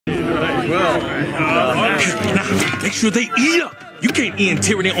Now, make sure they eat up. You can't end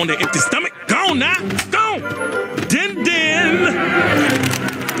tyranny on their empty stomach. Go on now. Go on. Din.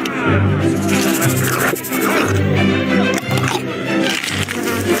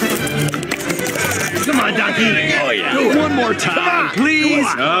 Come on, Donkey. Oh, yeah. Do it one more time, please.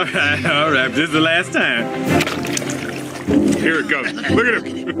 All right. This is the last time. Here it goes. Look at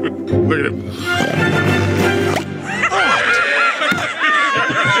him. Look at him.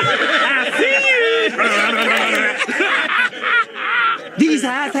 These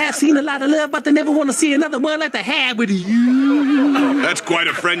eyes have seen a lot of love, but they never want to see another one like they had with you. That's quite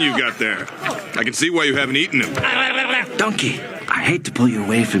a friend you got there. I can see why you haven't eaten him. Donkey, I hate to pull you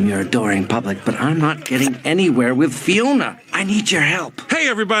away from your adoring public, but I'm not getting anywhere with Fiona. I need your help. Hey,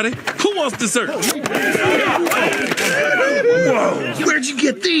 everybody. Who wants dessert? Whoa, where'd you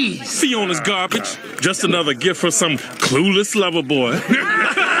get these? Fiona's garbage. Just another gift for some clueless lover boy.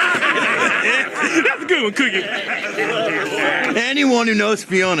 That's a good one, Cookie. Anyone who knows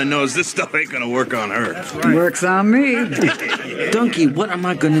Fiona knows this stuff ain't gonna work on her. Works on me. Donkey, what am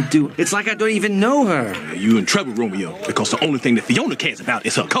I gonna do? It's like I don't even know her. You in trouble, Romeo, because the only thing that Fiona cares about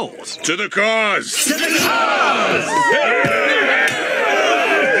is her cause. To the cause! To the cause!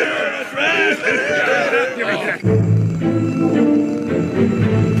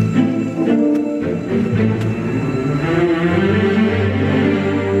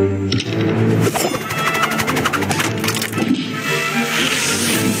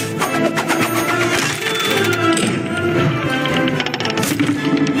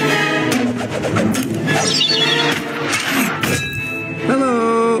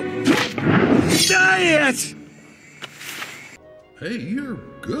 Hello. Diet! Hey, you're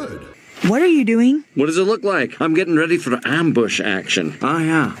good. What are you doing? What does it look like? I'm getting ready for ambush action. Oh,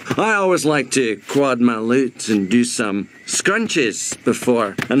 yeah. I always like to quad my lutes and do some scrunches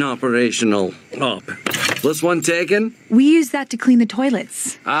before an operational op. This one taken? We use that to clean the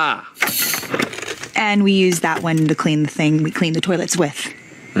toilets. Ah, And we use that one to clean the thing we clean the toilets with.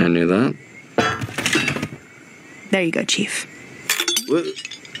 I knew that. There you go, Chief. What?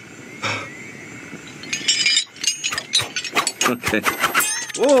 Okay.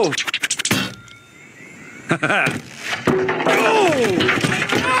 Whoa!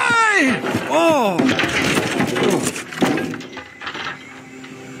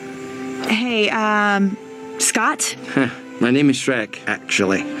 Hey, Scott? My name is Shrek,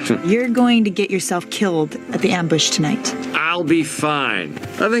 actually. You're going to get yourself killed at the ambush tonight. I'll be fine.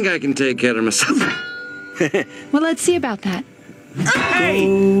 I think I can take care of myself. Well, let's see about that.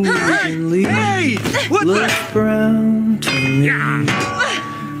 Hey! Hey! What the? Brown to me.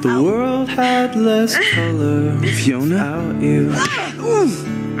 The world had less color Fiona? without you.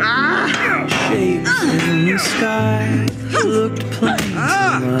 Shapes in the sky looked plain to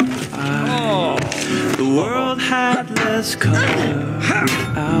my eyes. The world had less color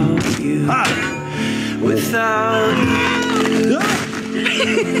without you. Without you,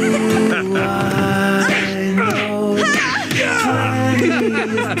 I know plenty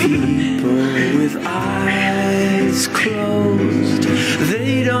of people with eyes closed.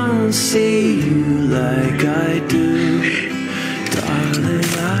 They don't see you like I do, darling,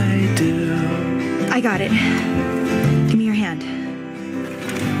 I do. I got it. Give me your hand.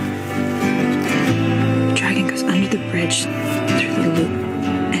 Dragon goes under the bridge, through the loop,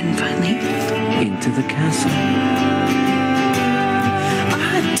 and finally Into the castle.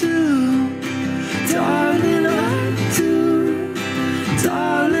 I do, darling, I do,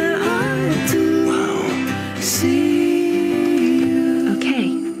 darling, I do. See you. Okay.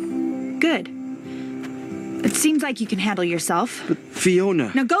 Good. It seems like you can handle yourself.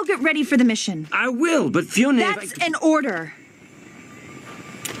 Fiona. Now go get ready for the mission. I will, but Fiona... That's an order.